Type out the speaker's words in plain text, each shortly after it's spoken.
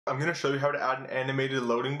I'm going to show you how to add an animated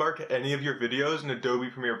loading bar to any of your videos in Adobe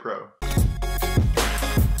Premiere Pro.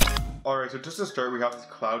 Alright, so just to start, we have this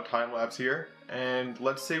cloud time lapse here, and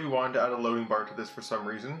let's say we wanted to add a loading bar to this for some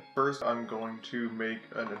reason. First, I'm going to make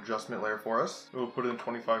an adjustment layer for us. We'll put it in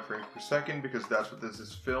 25 frames per second because that's what this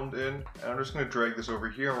is filmed in. And I'm just going to drag this over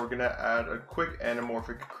here, and we're going to add a quick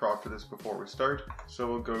anamorphic crop to this before we start. So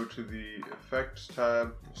we'll go to the Effects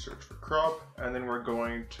tab, search for crop, and then we're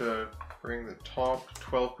going to bring the top to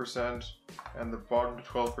 12% and the bottom to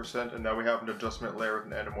 12%, and now we have an adjustment layer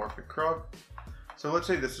with an anamorphic crop. So let's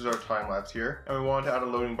say this is our time lapse here, and we want to add a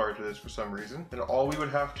loading bar to this for some reason. Then all we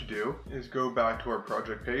would have to do is go back to our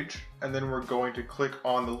project page, and then we're going to click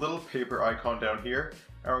on the little paper icon down here,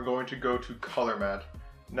 and we're going to go to color matte.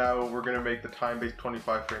 Now we're going to make the time base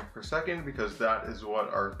 25 frames per second because that is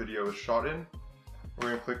what our video is shot in. We're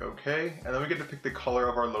going to click OK, and then we get to pick the color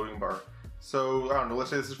of our loading bar. So I don't know,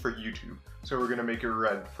 let's say this is for YouTube. So we're going to make it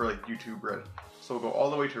red for like YouTube red. So we'll go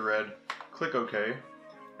all the way to red, click OK.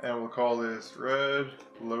 And we'll call this red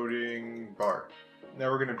loading bar. Now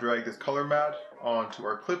we're going to drag this color matte onto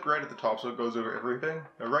our clip right at the top so it goes over everything.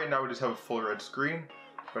 Now right now we just have a full red screen,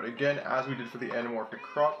 but again, as we did for the anamorphic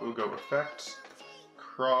crop, we'll go Effects,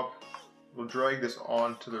 Crop, we'll drag this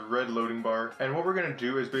onto the red loading bar. And what we're going to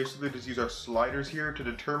do is basically just use our sliders here to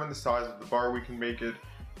determine the size of the bar. We can make it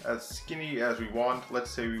as skinny as we want. Let's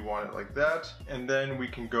say we want it like that. And then we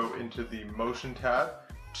can go into the Motion tab,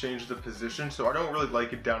 change the position. So I don't really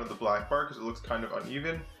like it down to the black bar because it looks kind of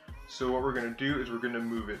uneven. So what we're going to do is we're going to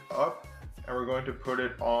move it up, and we're going to put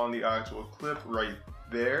it on the actual clip right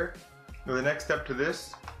there. Now the next step to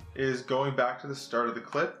this is going back to the start of the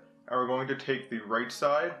clip, and we're going to take the right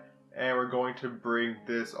side and we're going to bring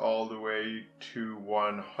this all the way to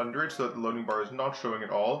 100 so that the loading bar is not showing at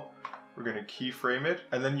all. We're going to keyframe it,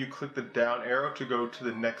 and then you click the down arrow to go to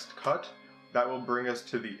the next cut. That will bring us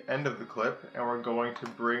to the end of the clip, and we're going to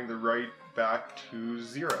bring the right back to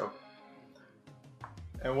 0.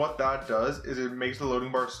 And what that does is it makes the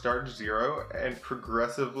loading bar start 0 and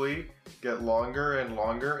progressively get longer and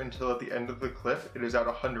longer until at the end of the clip it is at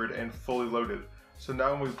 100 and fully loaded. So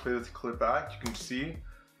now when we play this clip back, you can see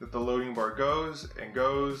that the loading bar goes and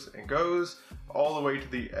goes and goes all the way to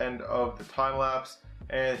the end of the time lapse,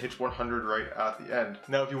 and hits 100 right at the end.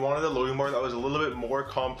 Now if you wanted a loading bar that was a little bit more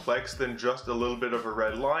complex than just a little bit of a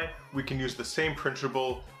red line, we can use the same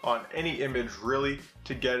principle on any image really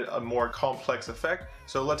to get a more complex effect.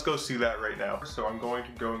 So let's go see that right now. So I'm going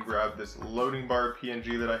to go and grab this loading bar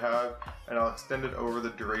PNG that I have, and I'll extend it over the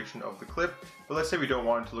duration of the clip. But let's say we don't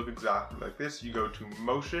want it to look exactly like this. You go to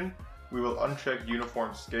Motion, we will uncheck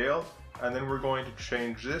Uniform Scale, and then we're going to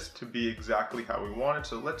change this to be exactly how we want it.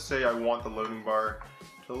 So let's say I want the loading bar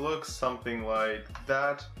to look something like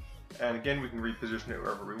that, and again we can reposition it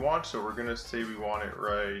wherever we want. So we're gonna say we want it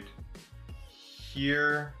right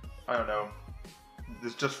here. I don't know,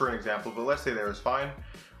 this is just for an example, but let's say there is fine.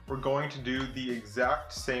 We're going to do the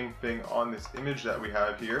exact same thing on this image that we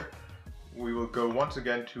have here. We will go once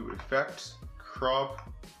again to Effects,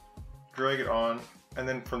 Crop, drag it on, and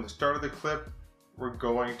then from the start of the clip we're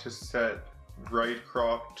going to set right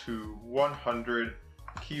crop to 100,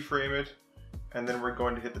 keyframe it, and then we're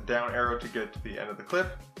going to hit the down arrow to get to the end of the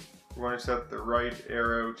clip. We're going to set the right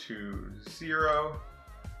arrow to 0,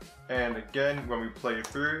 and again when we play it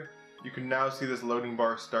through, you can now see this loading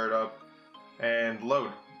bar start up and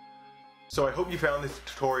load. So I hope you found this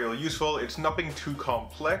tutorial useful. It's nothing too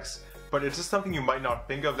complex, but it's just something you might not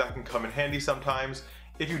think of that can come in handy sometimes.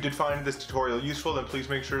 If you did find this tutorial useful, then please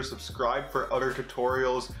make sure to subscribe for other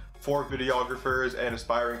tutorials for videographers and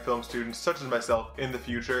aspiring film students such as myself in the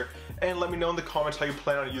future. And let me know in the comments how you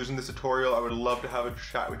plan on using this tutorial. I would love to have a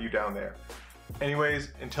chat with you down there.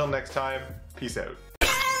 Anyways, until next time, peace out.